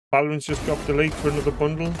Balvin's just dropped a leak for another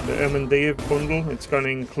bundle, the aemondir bundle. It's going to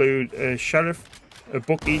include a sheriff, a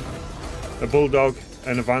bucky, a bulldog,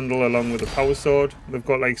 and a vandal along with a power sword. They've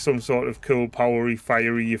got like some sort of cool powery,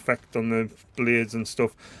 fiery effect on the blades and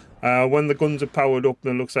stuff. When the guns are powered up,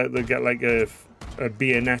 it looks like they get like a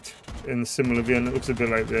bayonet in a similar vein. It looks a bit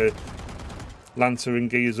like the Lancer in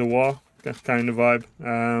Gears of War, that kind of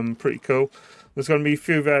vibe. Pretty cool. There's going to be a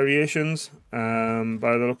few variations.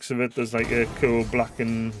 By the looks of it, there's like a cool black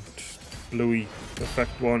and bluey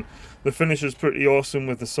effect one. The finish is pretty awesome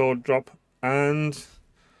with the sword drop, and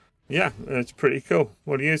yeah, it's pretty cool.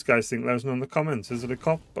 What do you guys think? Let us know in the comments. Is it a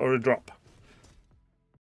cop or a drop?